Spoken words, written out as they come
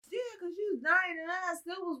was dying and I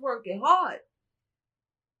still was working hard.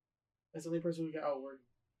 That's the only person who got outworked.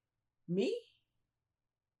 Me?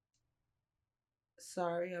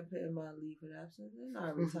 Sorry, I'm paying my leave of absence and I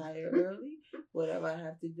retire early. Whatever I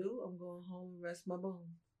have to do, I'm going home and rest my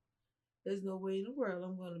bones. There's no way in the world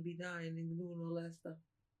I'm going to be dying and doing all that stuff.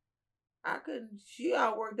 She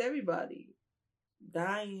outworked everybody.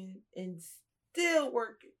 Dying and still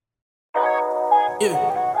working.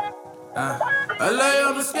 Yeah. I lay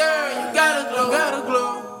on the scale, you gotta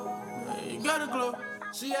glow.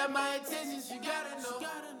 She had my attention, she gotta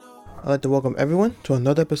know. I'd like to welcome everyone to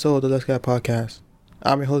another episode of the Let's Get Podcast.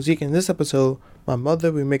 I'm your host Zeke. In this episode, my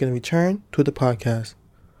mother will be making a return to the podcast.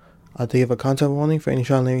 I'll give a content warning for any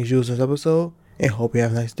strong language used in this episode, and hope you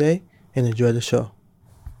have a nice day and enjoy the show.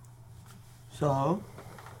 So,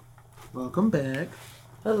 welcome back.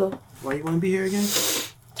 Hello. Why you want to be here again?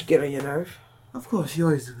 To get on your nerve. Of course, you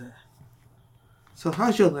always do that. So,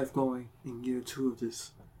 how's your life going in year 2 of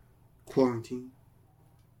this quarantine?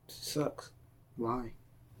 Sucks. Why?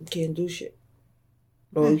 You can't do shit.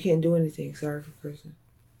 No, you can't do anything. Sorry for cursing.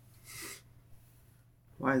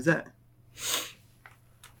 Why is that?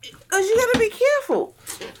 Because you gotta be careful.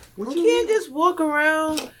 What You can't just walk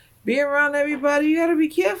around, be around everybody. You gotta be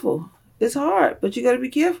careful. It's hard, but you gotta be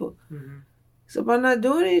careful. Mm-hmm. So by not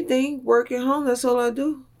doing anything, working home, that's all I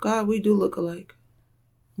do. God, we do look alike.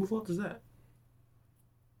 Who fault is that?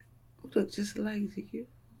 We look just alike, Ezekiel.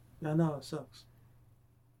 I know, it sucks.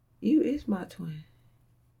 You is my twin.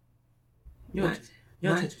 Your My-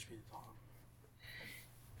 attention's being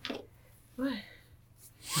What?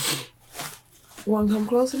 You want to come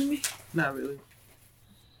closer to me? Not really.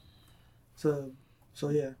 So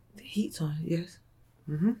yeah. The heat's on, yes.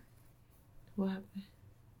 Mm-hmm. What happened?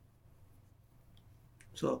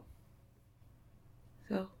 So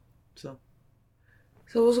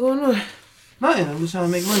So what's going on? nothing. I'm just trying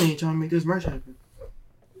to make money, trying to make this merch happen.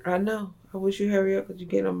 I know. I wish you hurry up because you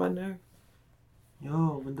get on my nerve.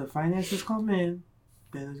 Yo, when the finances come in,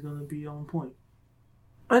 then it's gonna be on point.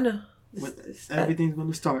 I know. Everything's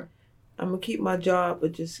gonna start. I'm going to keep my job,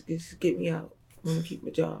 but just get me out. I'm going to keep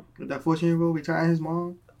my job. With that 14-year-old retiring his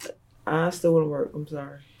mom. I still want to work. I'm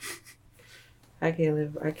sorry. I can't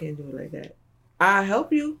do it like that. I'll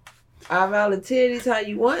help you. I'll volunteer anytime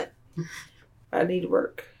you want. I need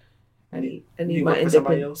work. I need You my work for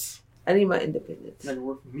somebody independence. else. I need my independence. Like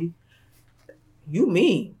work for me. You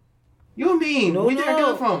mean? You mean? No, Where did I get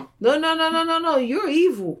no. it from? No. You're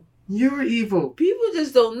evil. You're evil. People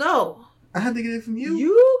just don't know. I had to get it from you.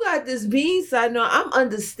 You got this mean side. No, I'm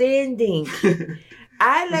understanding.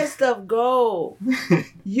 I let stuff go.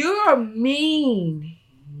 You're mean.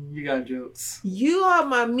 You got jokes. You are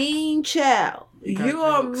my mean child. You got You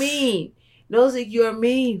are jokes. mean. No, Zeke, you're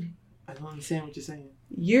mean. I don't understand what you're saying.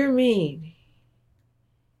 You're mean.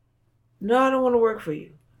 No, I don't want to work for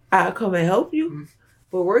you. I'll come and help you.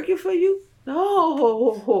 But working for you?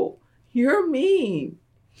 No. You're mean.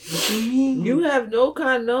 What do you mean? You have no,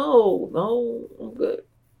 I'm good.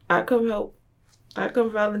 I come help. I come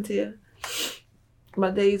volunteer.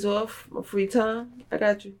 My days off, my free time, I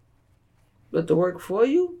got you. But to work for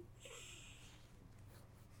you?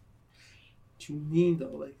 What you mean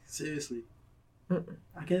though? Like seriously. Mm-mm.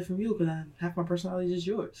 I get it from you because half my personality is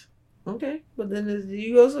yours. Okay. But then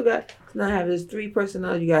you also got, now I have this 3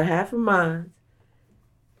 personalities. You got half of mine.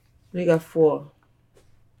 Then you got 4.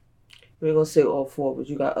 We ain't gonna say all 4, but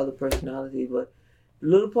you got other personalities. But the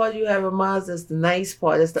little part you have of mine, that's the nice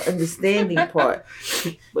part. That's the understanding part.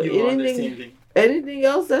 But You understanding. anything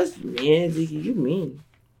else, that's man, Zeke, you mean.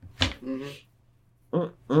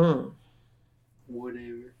 Mm-hmm.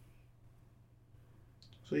 Whatever.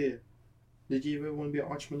 So yeah. Did you ever want to be an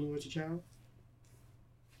entrepreneur as a child?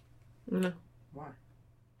 No. Why? I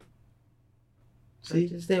See?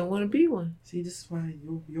 just didn't want to be one. See, this is why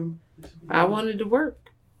I wanted to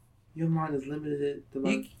work. your mind is limited to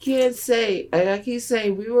You can't say, like I keep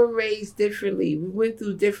saying, we were raised differently. We went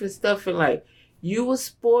through different stuff in life. You were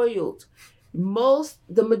spoiled.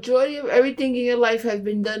 The majority of everything in your life has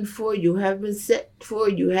been done for you, have been set for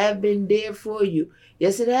you, have been there for you.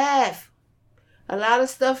 Yes, it have. A lot of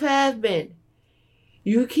stuff has been.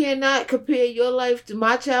 You cannot compare your life to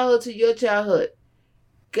my childhood to your childhood.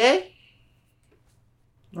 Okay?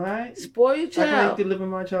 Alright? Spoil your I can child. make live in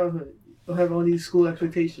my childhood. Don't have all these school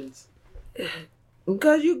expectations.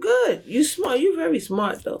 Because you're good. You're smart. You're very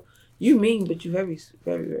smart, though. You mean, but you're very,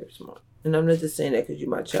 very, very smart. And I'm not just saying that because you're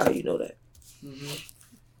my child. You know that.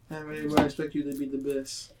 Mm-hmm. I expect you to be the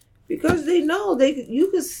best. Because they know.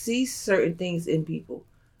 You can see certain things in people.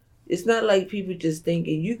 It's not like people just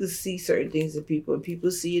thinking. You can see certain things in people, and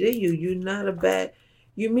people see it in you. You're not a bad...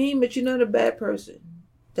 You mean, but you're not a bad person.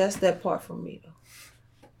 That's that part from me, though.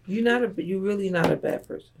 You're really not a bad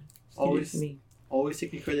person. Always me. Always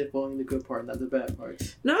taking credit for only the good part, not the bad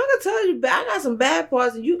parts. No, I can tell you, I got some bad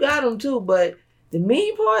parts, and you got them too. But the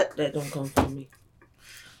mean part, that don't come from me.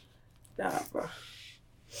 Nah, bro.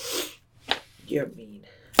 You're mean.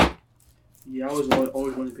 Yeah, I always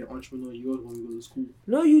want to be an entrepreneur. You always want to go to school.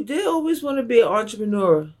 No, you did always want to be an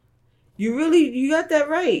entrepreneur. You got that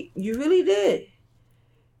right. You really did.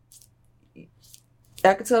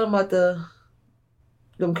 I could tell them about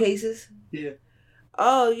them cases. Yeah.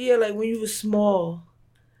 Oh yeah, like when you were small,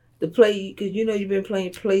 because you've been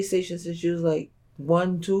playing PlayStation since you was like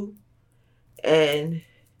 1, 2, and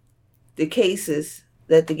the cases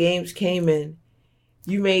that the games came in,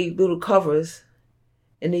 you made little covers,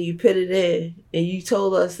 and then you put it in, and you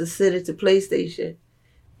told us to send it to PlayStation.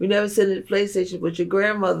 We never sent it to PlayStation, but your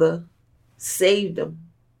grandmother saved them.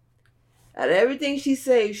 Out of everything she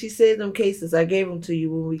saved them cases. I gave them to you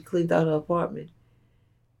when we cleaned out her apartment.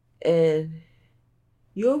 And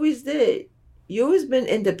you always did. You always been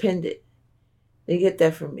independent. You get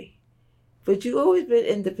that from me. But you always been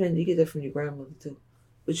independent. You get that from your grandmother too.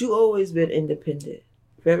 But you always been independent.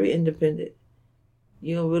 Very independent.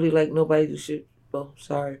 You don't really like nobody to do shit. Oh,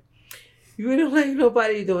 sorry. You really don't like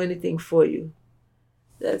nobody to do anything for you.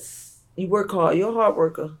 You work hard. You're a hard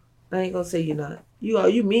worker. I ain't gonna say you're not.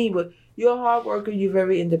 You mean, but you're a hard worker. You're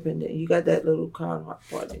very independent. You got that little kind heart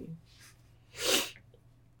part in you.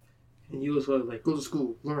 And you was like, go to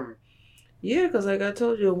school, learn. Yeah, because like I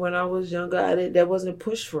told you, when I was younger, that wasn't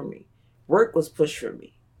pushed for me. Work was pushed for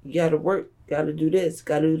me. You got to work, got to do this,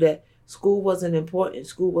 got to do that. School wasn't important.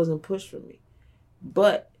 School wasn't pushed for me.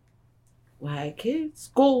 But when I had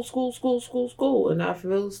kids, school. And I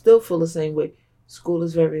still feel the same way. School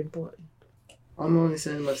is very important. I'm only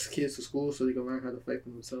sending my kids to school so they can learn how to fight for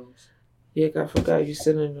themselves. Yeah, I forgot you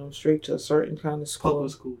sending them straight to a certain kind of school.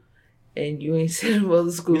 Public school. And you ain't sending them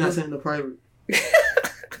to school. You're not sending them to private.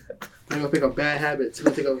 They're going to pick up bad habits.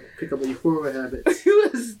 They're going to pick up the euphoria habits.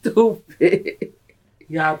 You are stupid.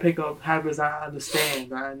 You got to pick up habits I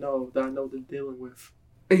understand, that I know they're dealing with.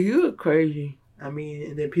 You are crazy. I mean,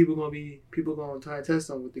 and then people going to try to test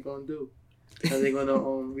them what they're going to do. How they're going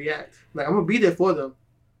to react. Like, I'm going to be there for them,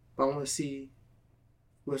 but I want to see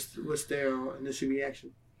what's their initial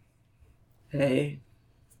reaction. Hey.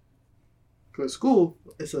 Because school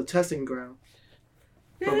is a testing ground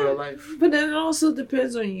for real life. But then it also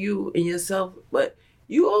depends on you and yourself. But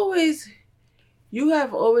you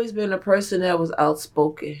have always been a person that was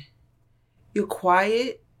outspoken. You're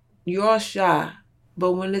quiet. You're shy.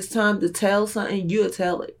 But when it's time to tell something, you'll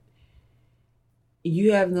tell it.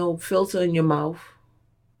 You have no filter in your mouth.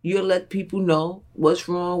 You'll let people know what's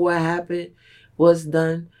wrong, what happened, what's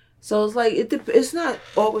done. So it's like, it's not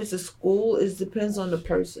always the school. It depends on the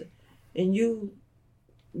person. And you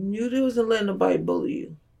wasn't letting nobody bully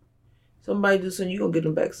you. Somebody do something, you're going to get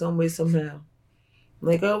them back some way, somehow.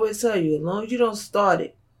 Like I always tell you, as long as you don't start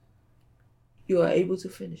it, you are able to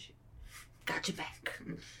finish it. Got your back.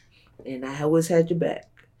 And I always had your back.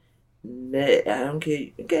 I don't care.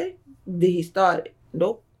 Okay. Did he start it?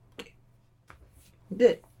 Nope. Okay.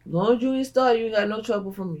 Did. As long as you ain't started, you ain't got no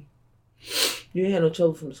trouble from me. You ain't had no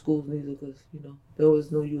trouble from the schools neither, because, they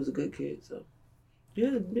always knew you was a good kid, so.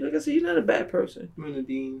 Yeah, like I said, you're not a bad person. I remember the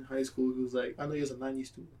dean high school, he was like, I know he was a 90s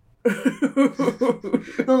student.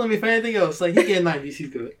 Don't let me find anything else. Like, he get 90s, he's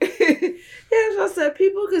good. Yeah, that's what I said.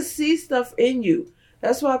 People can see stuff in you.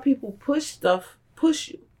 That's why people push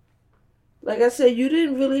you. Like I said, you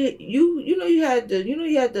didn't really, you had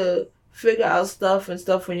to figure out stuff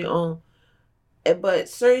on your own. But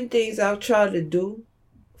certain things I've tried to do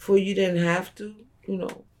for you didn't have to,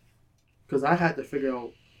 Because I had to figure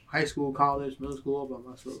out high school, college, middle school all by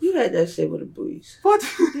myself. You had that shit with a breeze. What?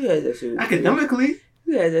 You had that shit with a breeze. Academically?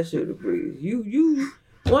 You had that shit with a breeze. You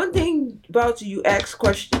one thing about you ask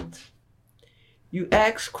questions. You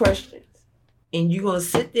ask questions. And you're going to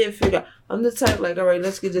sit there and figure out. I'm the type like, all right,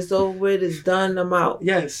 let's get this over with. It's done. I'm out.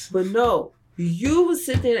 Yes. But no, you will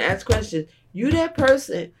sit there and ask questions. You that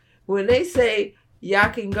person, when they say, y'all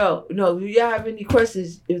can go. No, do y'all have any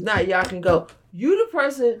questions? If not, y'all can go. You the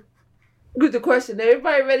person with the question.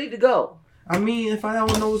 Everybody ready to go. I mean, if I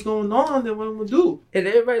don't know what's going on, then what I'm going to do? And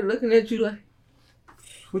everybody looking at you like,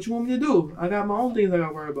 what you want me to do? I got my own things I got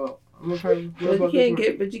to worry about. I'm gonna try to worry about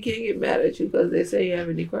this. But you can't get mad at you because they say you have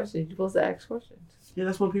any questions. You're supposed to ask questions. Yeah,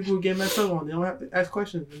 that's what people get messed up on. They don't have to ask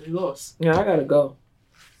questions and they lost. Yeah, I gotta go.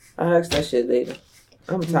 I'll ask that shit later.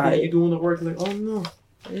 I'm tired. You doing the work like, oh no.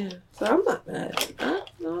 Yeah, so I'm not mad. I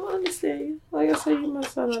understand you. Like I said, you're my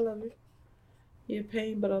son. I love you. You're in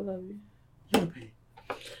pain, but I love you. You're in pain.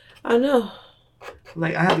 I know.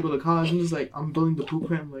 like I had to go to college. And it's like I'm building the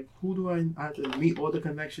blueprint. I'm like, who do I have to meet all the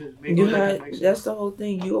connections? Make all the connections. That's the whole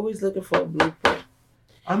thing. You always looking for a blueprint.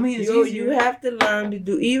 I mean, it's you have to learn to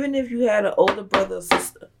do. Even if you had an older brother or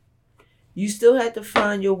sister, you still have to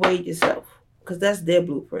find your way yourself, because that's their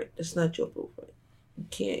blueprint. That's not your blueprint. You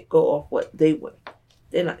can't go off what they want.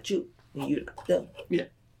 They're not you, and you're not them. Yeah.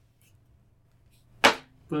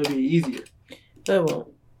 But it'll be easier. It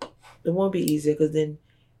won't. It won't be easier, because then,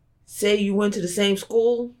 say you went to the same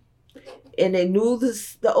school, and they knew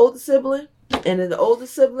the older sibling, and then the older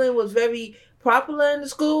sibling was very popular in the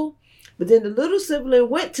school, but then the little sibling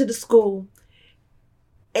went to the school,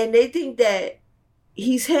 and they think that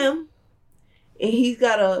he's him, and he's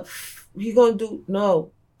gonna do,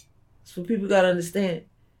 no. So people gotta understand.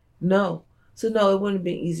 No. So no, it wouldn't have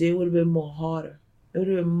been easier. It would have been more harder. It would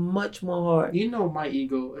have been much more hard. You know my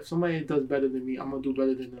ego. If somebody does better than me, I'm gonna do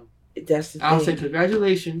better than them. That's the thing. I'll say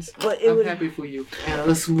congratulations. But I'm happy for you. And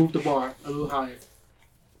let's move the bar a little higher.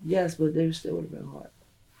 Yes, but it still would have been hard.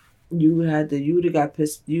 You would have got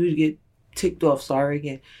pissed. You would get ticked off. Sorry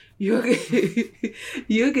again. You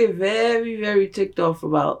get very, very ticked off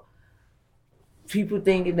about people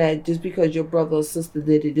thinking that just because your brother or sister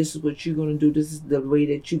did it, this is what you're gonna do. This is the way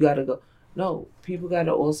that you gotta go. No, people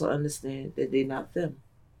gotta also understand that they're not them.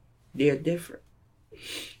 They're different.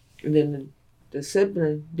 And then the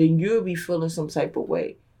sibling, then you'll be feeling some type of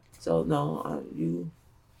way. So no, you.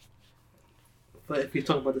 But if you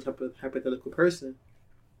talk about this type of hypothetical person,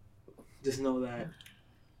 just know that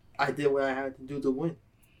I did what I had to do to win,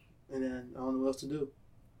 and then I don't know what else to do.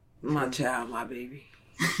 My child, my baby.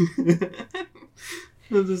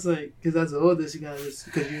 I'm just like, because as the oldest, you gotta just,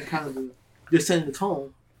 because you're kind of you're setting the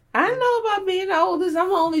tone. I know about being the oldest. I'm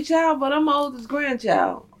the only child, but I'm the oldest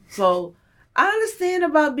grandchild. So I understand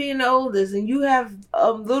about being the oldest, and you have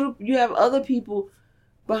other people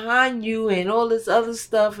behind you and all this other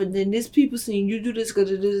stuff, and then there's people seeing you do this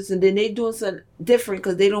because of this, and then they doing something different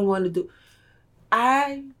because they don't want to do.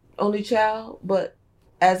 I only child, but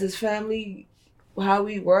as his family, how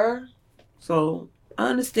we were, so I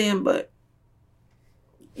understand, but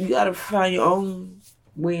you gotta find your own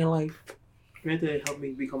way in life. Granted, it helped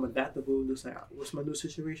me become adaptable. Just like, what's my new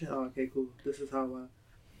situation? Oh, okay, cool. This is how I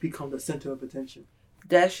become the center of attention.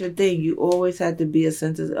 That's your thing. You always had to be a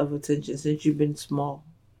center of attention since you've been small.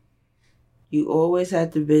 You always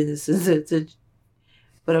had to be the center of attention.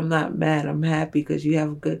 But I'm not mad. I'm happy because you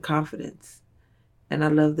have good confidence. And I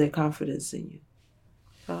love that confidence in you.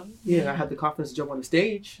 Yeah, I had the confidence to jump on the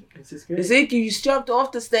stage. It's just great. Ezekiel, you jumped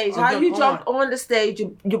off the stage. How you jumped on the stage?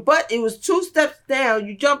 Your butt, it was 2 steps down.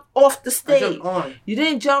 You jumped off the stage. I jumped on. You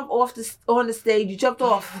didn't jump on the stage. You jumped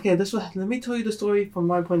off. Okay, let me tell you the story from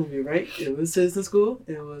my point of view, right? It was citizen school.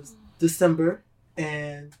 It was December,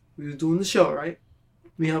 and we were doing the show, right?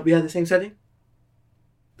 We had the same setting.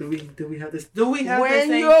 Do we have this? Do we have the same?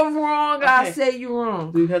 When you're wrong, okay. I say you're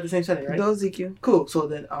wrong. Do we have the same setting, right? Go, Ezekiel. Cool. So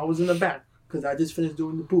then I was in the back, because I just finished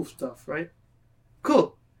doing the booth stuff, right?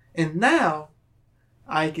 Cool. And now,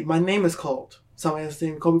 my name is called. Somebody else's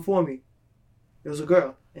name called before me. It was a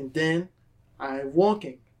girl. And then I'm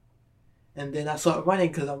walking. And then I start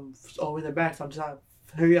running because I'm all in the back, so I'm just trying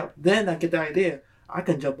to hurry up. Then I get the idea. I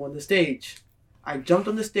can jump on the stage. I jumped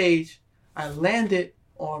on the stage. I landed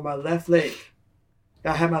on my left leg.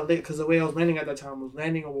 I had my leg, because the way I was landing at that time, I was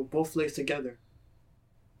landing on both legs together.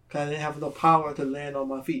 Because I didn't have enough power to land on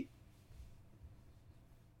my feet.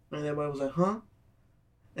 And everybody was like, huh?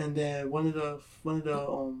 And then one of the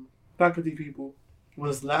faculty people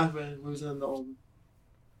was laughing. We was in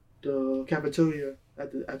the cafeteria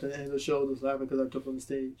at the end of the show. Was laughing because I jumped on the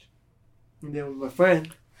stage. And then with my friend,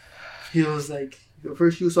 he was like,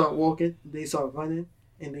 first you start walking, then you start running,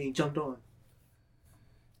 and then he jumped on.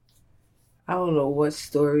 I don't know what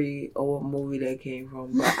story or what movie that came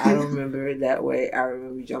from, but I don't remember it that way. I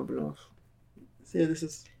remember jumping off. Yeah, this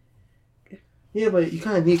is. Yeah, but you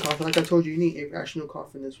kind of need confidence. Like I told you, you need irrational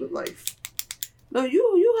confidence with life. No,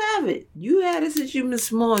 you have it. You had it since you've been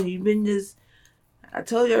small. You've been just. I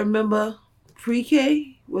told you. I remember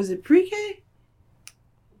pre-K. Was it pre-K?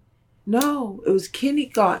 No, it was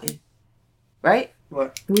kindergarten. Right?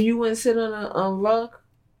 What? When you went and sit on a rug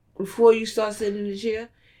before you start sitting in the chair,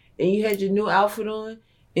 and you had your new outfit on,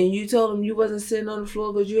 and you told them you wasn't sitting on the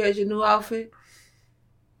floor because you had your new outfit.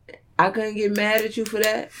 I couldn't get mad at you for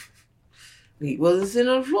that. He wasn't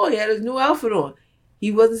sitting on the floor. He had his new outfit on.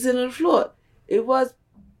 He wasn't sitting on the floor. It was...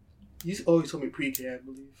 You always told me pre-K, I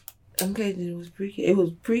believe. Okay, then it was pre-K. It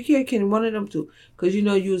was pre-K, Kenny, one of them two. Because you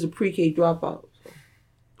know you was a pre-K dropout.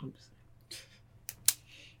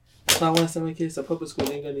 So I want to send my kids to public school.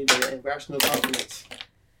 They're going to need their irrational confidence.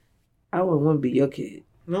 I wouldn't want to be your kid.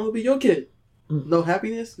 No, I want to be your kid. No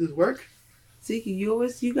happiness? Just work? Zeke,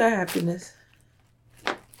 you got happiness.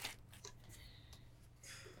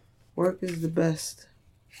 Work is the best.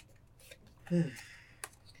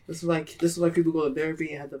 This is why people go to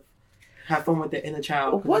therapy and have to have fun with their inner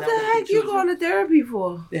child. What the heck you going to therapy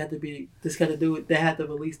for? They have to be. This got to do it. They have to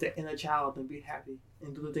release their inner child and be happy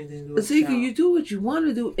and do the things they do. Zeke, you do what you want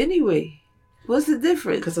to do anyway. What's the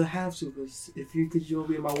difference? Because I have to. Because you'll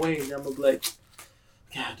be in my way, and I'm gonna be like,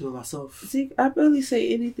 yeah, I do it myself. Zeke, I barely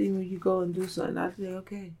say anything when you go and do something. I say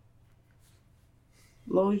okay.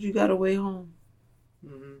 As long as you got a way home.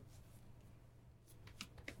 Mm-hmm.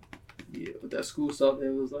 Yeah, with that school stuff, it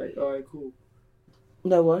was like, all right, cool.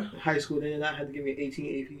 No what? High school, they did not have to give me 18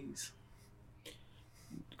 APs.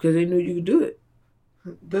 Because they knew you could do it.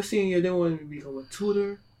 The senior year, they wanted me to become a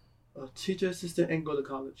tutor, a teacher assistant, and go to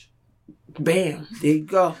college. Bam. There you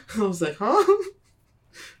go. I was like, huh?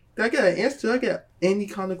 Did I get an answer? Did I get any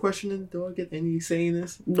kind of questioning? Do I get any saying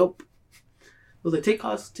this? Nope. It was like, take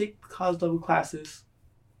college level classes.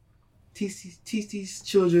 Teach these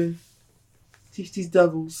children. Teach these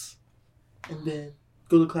devils. And then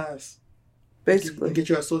go to class. Basically. And get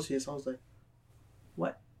your associates. I was like,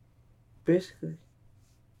 what? Basically.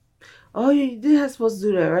 Oh, you did have supposed to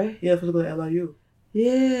do that, right? Yeah, I was supposed to go to LIU.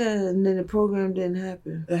 Yeah, and then the program didn't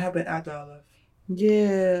happen. It happened after I left.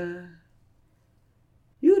 Yeah.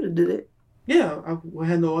 You would have did it. Yeah, I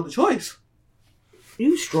had no other choice.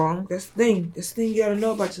 You strong. That's the thing. That's the thing you gotta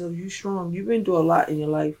know about yourself. You strong. You've been through a lot in your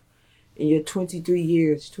life. In your 23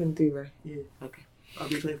 years. 23, right? Yeah. Okay. I'll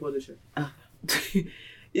be 24 this year.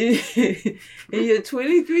 In your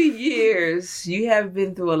 23 years, you have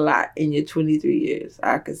been through a lot in your 23 years,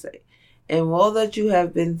 I could say. And all that you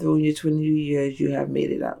have been through in your 23 years, you have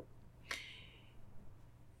made it out.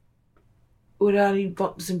 Without any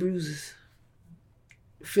bumps and bruises.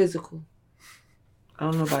 Physical. I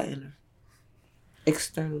don't know about inner.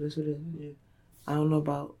 External, that's what it is. Yeah. I don't know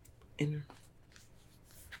about inner.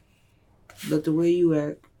 But the way you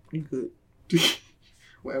act, you good.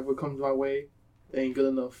 Whatever comes my way, it ain't good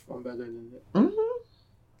enough. I'm better than it. Mm-hmm.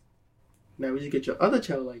 Now, when you get your other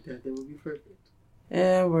child like that, then we'll be perfect.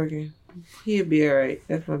 Yeah, I'm working. He'll be alright.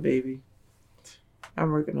 That's my baby.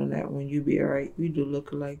 I'm working on that one. You be alright. We do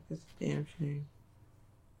look alike. That's a damn shame.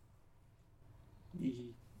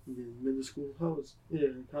 Yeah. Middle school,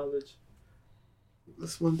 in college.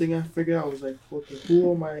 That's one thing I figured out was like, okay,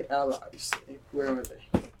 who are my allies? And where are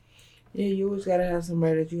they? Yeah, you always gotta have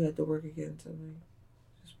somebody that you have to work against. Like,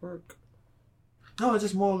 just work. No, it's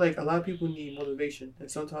just more like a lot of people need motivation,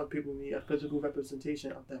 and sometimes people need a physical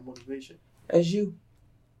representation of that motivation. As you.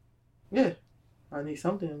 Yeah, I need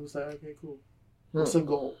something. I was like, okay, cool. What's a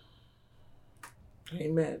goal? I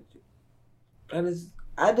ain't mad at you.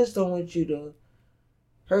 I just don't want you to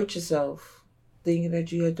hurt yourself thinking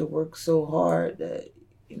that you have to work so hard that,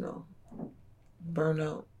 burn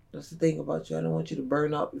out. That's the thing about you. I don't want you to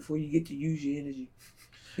burn out before you get to use your energy.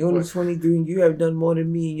 You're only 23 and you have done more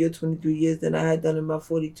than me in your 23 years than I had done in my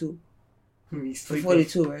 42. Me sleeping.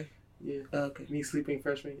 42, right? Yeah. Okay. Me sleeping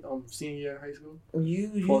freshman, senior year of high school.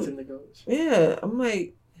 You in the college. Yeah, I'm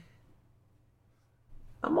like,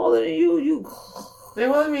 I'm older than you. They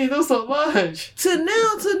want me to do so much. To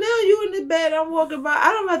now, you in the bed. I'm walking by.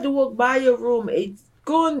 I don't have to walk by your room. It's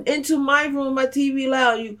going into my room, my TV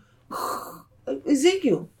loud. You,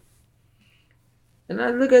 Ezekiel. And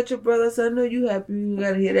I look at your brother. I said, I know you happy. You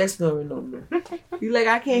gotta hear that snoring no more. You like,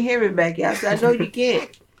 I can't hear it back here. I said, I know you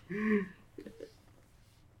can't.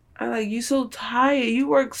 I like, you so tired. You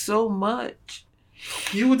work so much.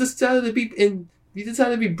 You decided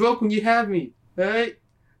to be broke when you had me, right?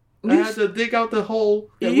 I had to dig out the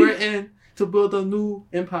hole that we're in to build a new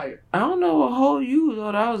empire. I don't know what hole you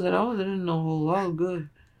thought I was in. I wasn't in no hole. I was good.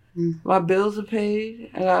 My bills are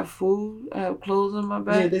paid. I got food. I have clothes on my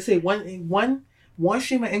back. Yeah, they say one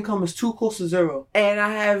stream of income is too close to zero. And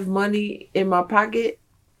I have money in my pocket.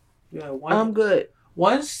 Yeah, I'm good.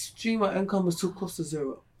 One stream of income is too close to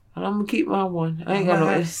zero. And I'm gonna keep my one. I ain't got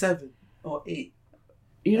got no no 7 or 8.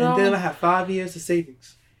 And then I have 5 years of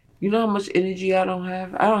savings. You know how much energy I don't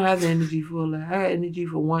have? I don't have the energy for that. I got energy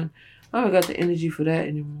for one. I haven't got the energy for that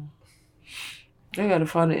anymore. I gotta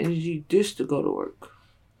find the energy just to go to work.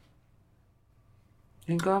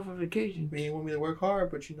 And go for vacation. Man, you want me to work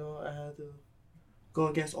hard, but I had to go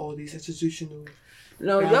against all these institutional...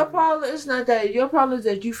 No, your problem is not that. Your problem is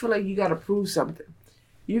that you feel like you gotta prove something.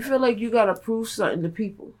 You feel like you gotta prove something to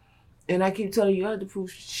people. And I keep telling you, you have to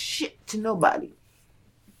prove shit to nobody.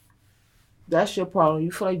 That's your problem.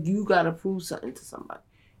 You feel like you gotta prove something to somebody.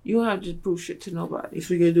 You don't have to prove shit to nobody. That's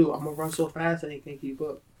what you gonna do. I'm gonna run so fast that they can't keep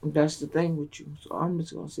up. That's the thing with you. So I'm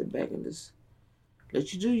just gonna sit back and just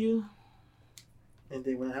let you do you. And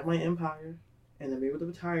then when I have my empire and I'm able to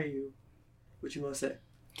retire you, what you gonna say?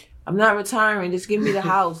 I'm not retiring. Just give me the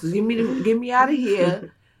house. Just get me out of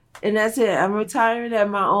here. And that's it. I'm retiring at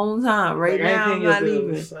my own time. Right now, I'm not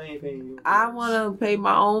leaving. I ain't paying you. I want to pay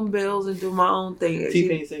my own bills and do my own thing.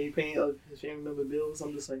 T-Pain said he paying his family member bills.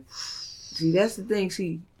 I'm just like... See, that's the thing.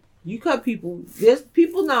 See, you cut people. There's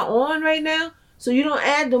people not on right now, so you don't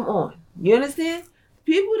add them on. You understand?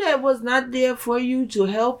 People that was not there for you to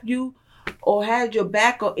help you or had your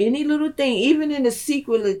back or any little thing, even in a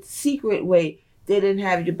secret way, they didn't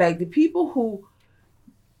have your back. The people who...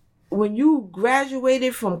 When you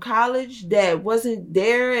graduated from college that wasn't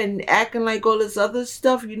there and acting like all this other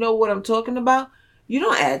stuff, you know what I'm talking about? You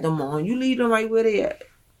don't add them on. You leave them right where they at.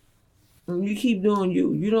 And you keep doing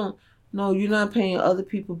you. You don't, no, you're not paying other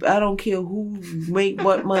people. I don't care who make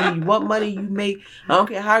what money you make. I don't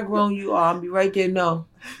care how grown you are. I'll be right there. No.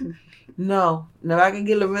 Now I can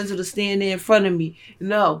get Lorenzo to stand there in front of me.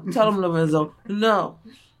 No. Tell him, Lorenzo. No.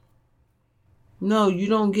 No, you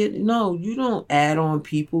don't add on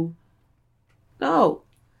people. No.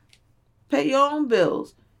 Pay your own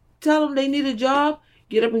bills. Tell them they need a job.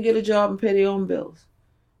 Get up and get a job and pay their own bills.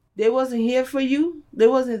 They wasn't here for you. They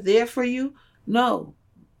wasn't there for you. No.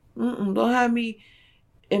 Don't have me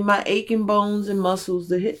in my aching bones and muscles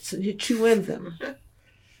to hit you in them.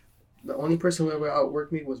 The only person who ever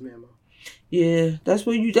outworked me was Mama. Yeah, that's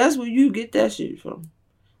where you get that shit from.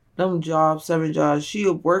 Them jobs, 7 jobs.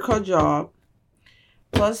 She'll work her job.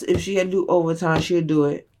 Plus, if she had to do overtime, she'll do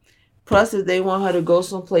it. Plus, if they want her to go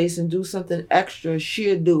someplace and do something extra,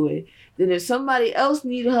 she'll do it. Then if somebody else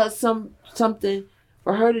needed her something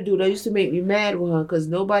for her to do, that used to make me mad with her because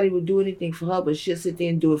nobody would do anything for her, but she'll sit there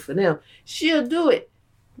and do it for them. She'll do it.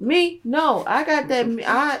 Me? No. I got that.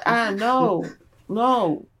 I know.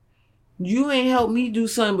 No. You ain't helped me do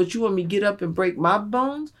something, but you want me to get up and break my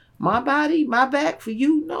bones, my body, my back for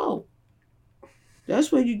you? No.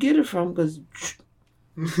 That's where you get it from because...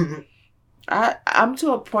 I'm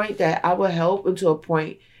to a point that I will help until a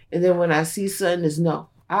point, and then when I see something is no.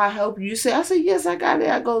 I help you. I say yes, I got it.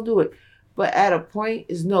 I go do it. But at a point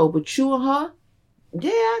is no. But you and her,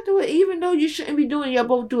 yeah, I do it. Even though you shouldn't be doing it, y'all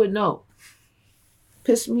both do it. No.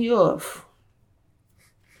 Piss me off.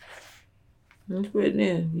 That's where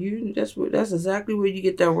then that's exactly where you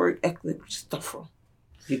get that work ethic stuff from.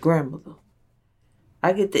 Your grandmother.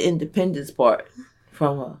 I get the independence part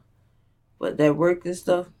from her. But that work and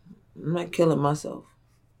stuff, I'm not killing myself.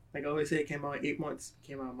 Like I always say, it came out in 8 months. It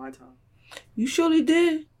came out in my time. You surely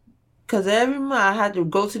did. Because every month I had to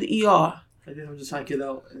go to the ER. I did. I was just trying to get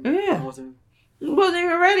out. Yeah. I wasn't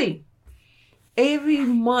even ready. Every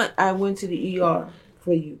month I went to the ER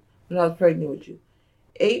for you when I was pregnant with you.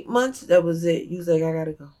 8 months, that was it. You was like, I got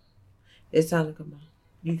to go. It's time to come out.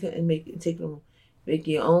 You couldn't take them home. Make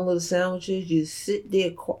your own little sandwiches. You sit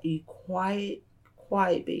there, you quiet,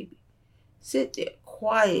 baby. Sit there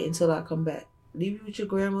quiet until I come back. Leave you with your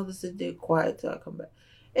grandmother. Sit there quiet till I come back.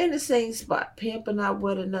 In the same spot. Pamper not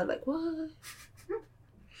wet or not. Like, what?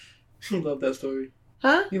 You love that story.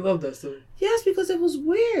 Huh? You love that story. Yes, because it was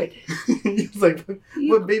weird. He was like,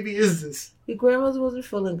 what baby is this? Your grandmother wasn't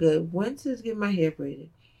feeling good. Went to get my hair braided.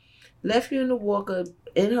 Left you in the walker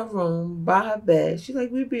in her room by her bed. She's like,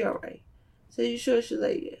 we'll be all right. So you sure? She's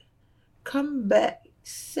like, yeah. Come back.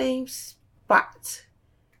 Same spot.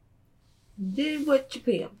 Did what you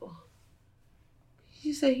pamper.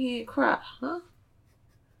 She said he ain't cry, huh?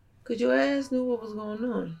 Because your ass knew what was going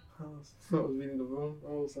on. I was reading the room. I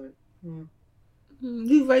was like,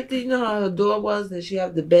 You right there, you know how her door was, and she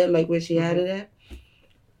have the bed like where she had it at?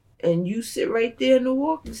 And you sit right there in the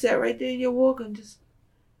walk. You sat right there in your walk and just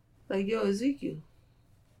like, yo, Ezekiel.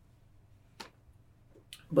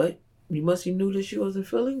 But you must have knew that she wasn't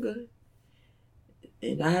feeling good.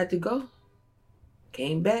 And I had to go.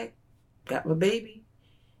 Came back. Got my baby.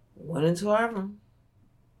 Went into our room.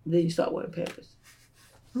 Then you start wearing Pampers.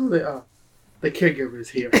 The caregiver is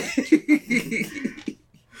here.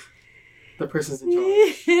 The person's in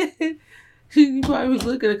charge. You probably was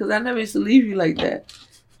looking at it because I never used to leave you like that.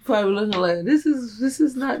 You probably looking like, this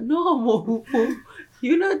is not normal.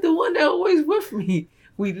 You're not the one that always with me.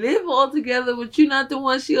 We live all together, but you're not the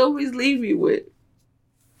one she always leave me with.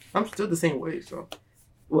 I'm still the same way, so.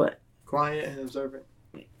 What? Quiet and observant.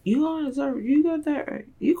 You are observant. You got that right.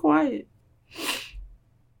 You quiet.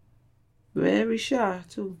 Very shy,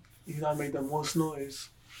 too. You gotta make the most noise.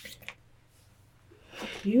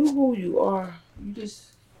 You who you are. You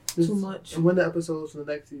just too much. And one of the episodes from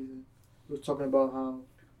the next season was talking about how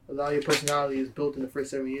a lot of your personality is built in the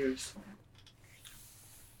first 7 years.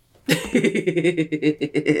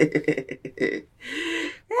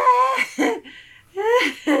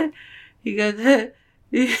 You got that?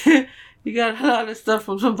 Yeah, you got a lot of stuff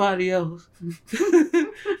from somebody else. This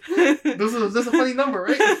is a funny number,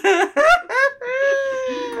 right?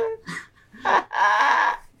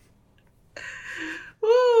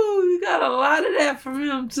 Ooh, you got a lot of that from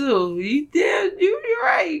him too. You're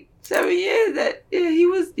right. 7 years that he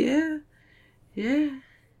was yeah.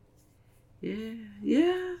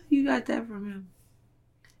 You got that from him.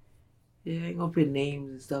 Yeah, I ain't gonna put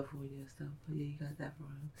names and stuff on you and stuff, but yeah, you got that from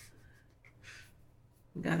him.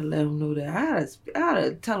 You gotta let him know that. I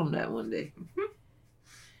gotta tell him that one day.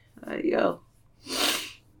 Like, yo,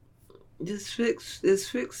 just fix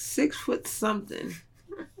 6 foot something.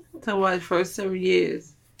 Talking about his first 7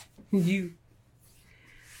 years. You.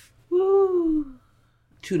 Woo.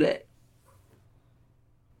 To that.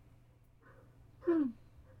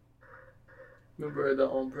 Remember the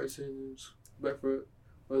person's Bedford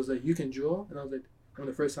was like, you can draw? And I was like, when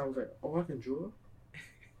the first time I was like, oh, I can draw?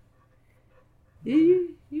 Yeah,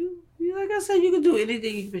 you like I said, you can do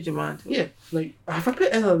anything you can put your mind to. Yeah, like, if I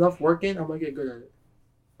put enough work in, I'm going to get good at it.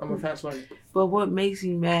 I'm a fast learner. But what makes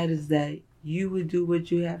me mad is that you would do what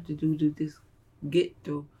you have to do to just get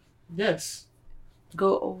through. Yes.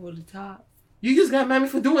 Go over the top. You just got mad at me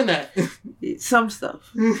for doing that. Some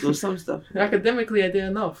stuff. So some stuff. Academically, I did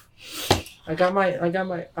enough. I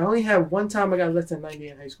only had one time I got less than 90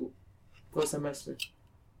 in high school. First semester.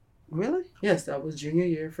 Really? Yes, that was junior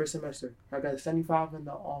year, first semester. I got a 75 in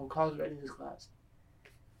the college readiness class.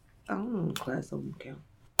 I don't know, class don't count.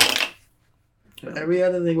 But every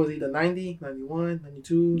other thing was either 90, 91,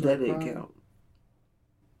 92. That didn't count.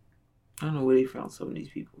 I don't know where they found some of these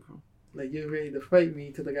people from. Like, you're ready to fight me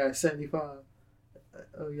because I got a 75.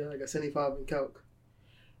 Oh, yeah, I got 75 in calc.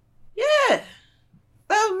 Yeah.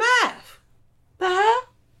 That was math. The hell?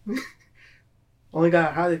 Only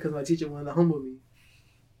got highlighted because my teacher wanted to humble me.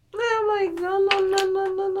 Yeah, I'm like, no.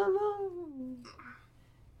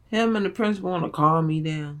 Him and the principal want to calm me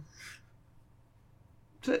down.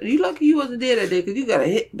 So you lucky you wasn't there that day because you got a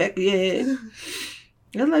hit back of your head.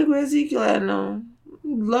 That's like where Ezekiel had known.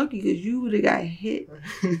 Lucky because you would have got hit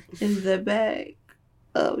in the back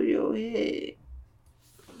of your head.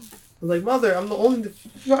 I was like, Mother, I'm the only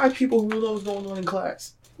 5 people who know what's going on in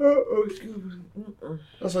class. Oh, excuse me.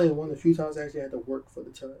 That's only one of the few times I actually had to work for the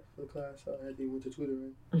class. I had to went to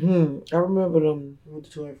tutoring. I remember them. I went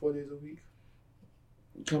to tutoring 4 days a week.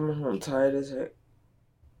 Coming home tired as heck.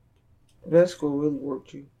 That school really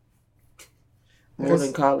worked you. More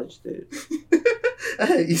than college did.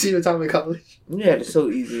 You see your time in college? Yeah, it's so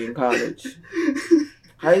easy in college.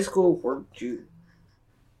 High school worked you.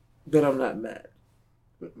 But I'm not mad.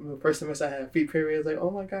 The first semester I had free periods, like,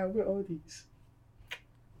 oh my God, where are these?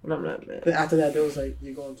 But I'm not mad. Then after that, there was like,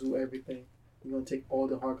 you're going to do everything. You're going to take all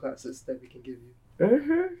the hard classes that we can give you.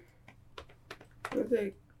 I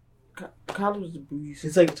think college was the breeze.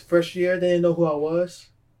 It's like the first year, they didn't know who I was.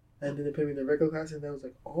 And then they put me in the regular class, and they was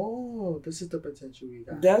like, oh, this is the potential we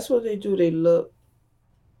got. That's what they do. They look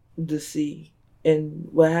to see. And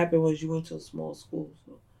what happened was you went to a small school,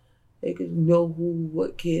 so they could know who,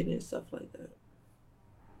 what kid, and stuff like that.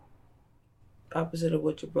 Opposite of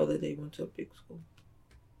what your brother did, went to a big school.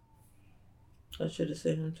 I should have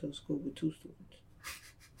sent him to a school with 2 students.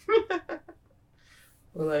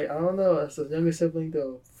 Well, like, I don't know. As a younger sibling,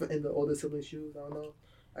 though, in the older sibling shoes, I don't know.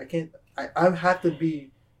 I can't. I have to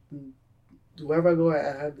be. Wherever I go,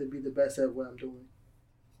 I have to be the best at what I'm doing.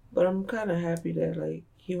 But I'm kind of happy that, like,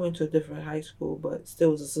 he went to a different high school, but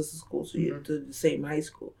still was a sister school, so you went to the same high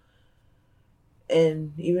school.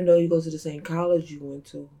 And even though you go to the same college you went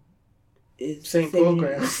to, it's same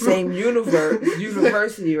program, same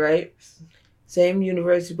university, right? Same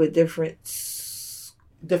university, but different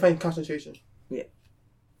concentration. Yeah,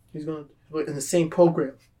 he's going in the same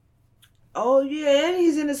program. Oh yeah, and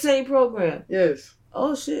he's in the same program. Yes.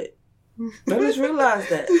 Oh shit! I just realized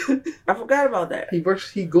that. I forgot about that. He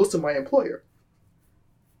goes to my employer.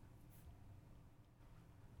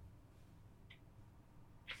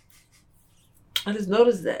 I just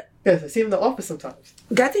noticed that. Yes, I see him in the office sometimes.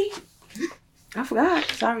 Got he? I forgot.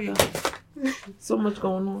 Sorry, y'all. So much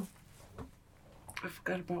going on. I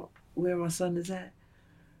forgot about where my son is at.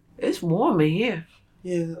 It's warm in here.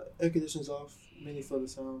 Yeah, air conditioning's off. Mainly for the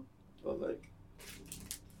sound. But like,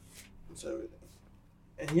 it's everything.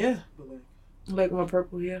 And yeah, but like my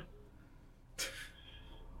purple hair.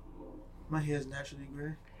 My hair is naturally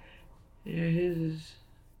gray. Yeah, his is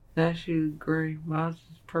naturally gray. Mine's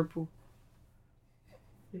is purple.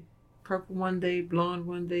 Purple one day, blonde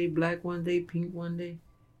one day, black one day, pink one day.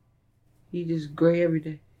 He just gray every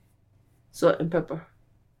day. Salt and pepper.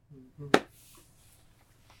 Mm-hmm.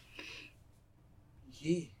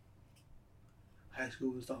 Yeah. high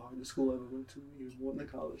school was the hardest school I ever went to. You was born to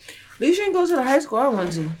college. At least you didn't go to the high school I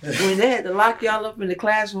went to when they had to lock y'all up in the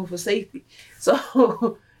classroom for safety.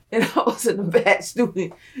 So, and I wasn't a bad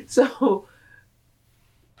student. So,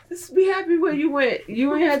 just be happy where you went.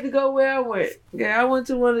 You ain't had to go where I went. Yeah, I went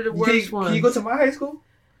to one of the worst ones. Can you go to my high school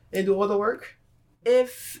and do all the work?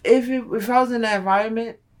 If I was in that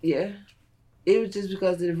environment, yeah. It was just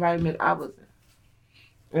because of the environment I was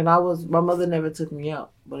in. And my mother never took me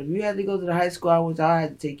out. But if you had to go to the high school I went to, I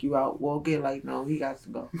had to take you out. Walk in like, no, he got to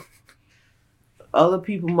go. Other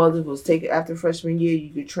people, mothers was taking, after freshman year,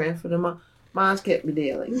 you could transfer them out. Mine's kept me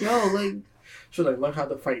there. Like, yo, like. So, like, learn how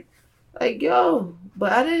to fight. Like, yo.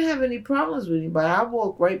 But I didn't have any problems with anybody. I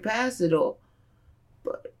walked right past it all.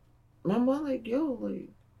 But my mom, like, yo, like,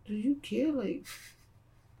 do you care? Like,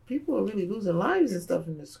 people are really losing lives and stuff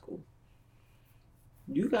in this school.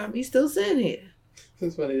 You got me still sitting here.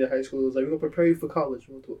 Since when in high school, it was like, we're going to prepare you for college.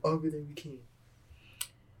 We're going to do everything we can.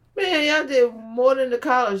 Man, y'all did more than the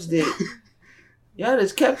college did. Y'all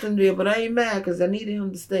just kept him there, but I ain't mad because I needed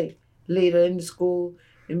him to stay later in the school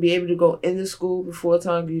and be able to go into school before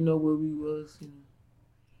time, you know, where we was. You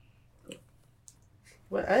know.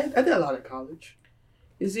 Well, I did a lot of college.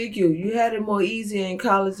 Ezekiel, you had it more easier in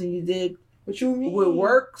college than you did What you mean? with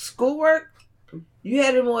work, schoolwork. You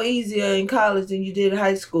had it more easier in college than you did in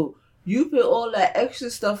high school. You put all that extra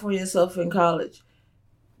stuff on yourself in college.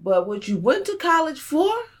 But what you went to college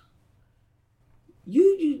for,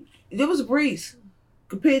 there was a breeze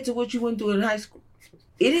compared to what you went through in high school.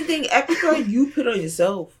 Anything extra you put on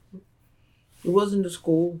yourself. It wasn't the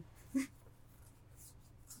school.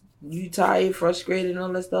 You tired, frustrated, and all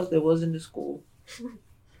that stuff. That wasn't the school.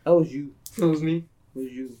 That was you. It was me. It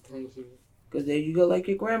was you. Because there you go, like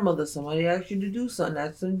your grandmother. Somebody asked you to do something.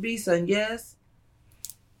 That's some be son, yes.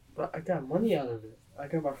 But I got money out of it. I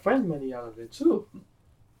got my friend money out of it, too.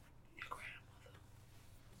 Your grandmother.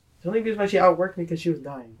 The only reason why she outworked me because she was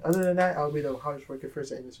dying. Other than that, I would be the hardest working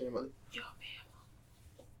person in this family. Your mama.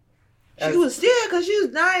 She was still, because she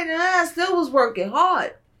was dying and I still was working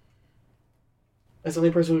hard. That's the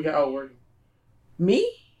only person who got outworked.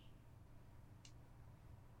 Me?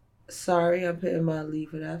 Sorry, I'm paying my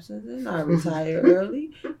leave of absence and I retire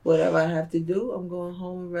early. Whatever I have to do, I'm going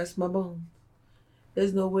home and rest my bones.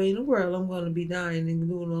 There's no way in the world I'm going to be dying and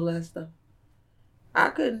doing all that stuff.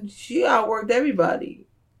 She outworked everybody.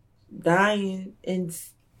 Dying and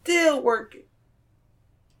still working.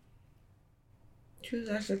 She was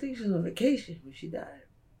actually, I think she was on vacation when she died.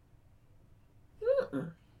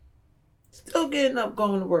 Still getting up,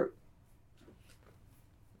 going to work.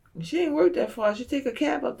 And she ain't worked that far. She take a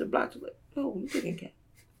cab up the block to like, oh, you taking a cab.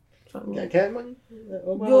 You got cab money?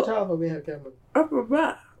 Oh, my whole childhood we have cab money. Upper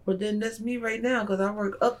block. But then that's me right now because I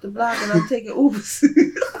work up the block and I'm taking Ubers.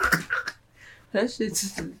 That shit's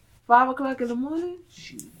just 5 o'clock in the morning.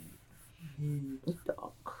 Shoot. It's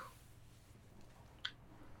dark.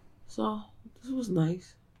 So, this was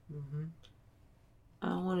nice. Mm-hmm. I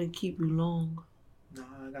don't want to keep you long. No,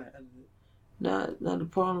 I got to edit it. Now the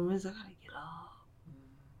problem is I got to get up.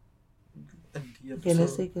 Okay,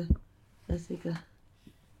 let's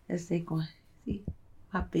take one. See?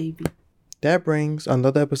 My baby. That brings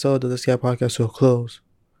another episode of the Sky Podcast to a close.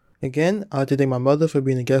 Again, I'd like to thank my mother for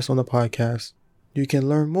being a guest on the podcast. You can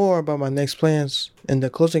learn more about my next plans in the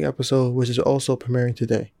closing episode, which is also premiering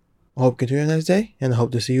today. I hope you continue a nice day, and I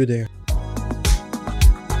hope to see you there.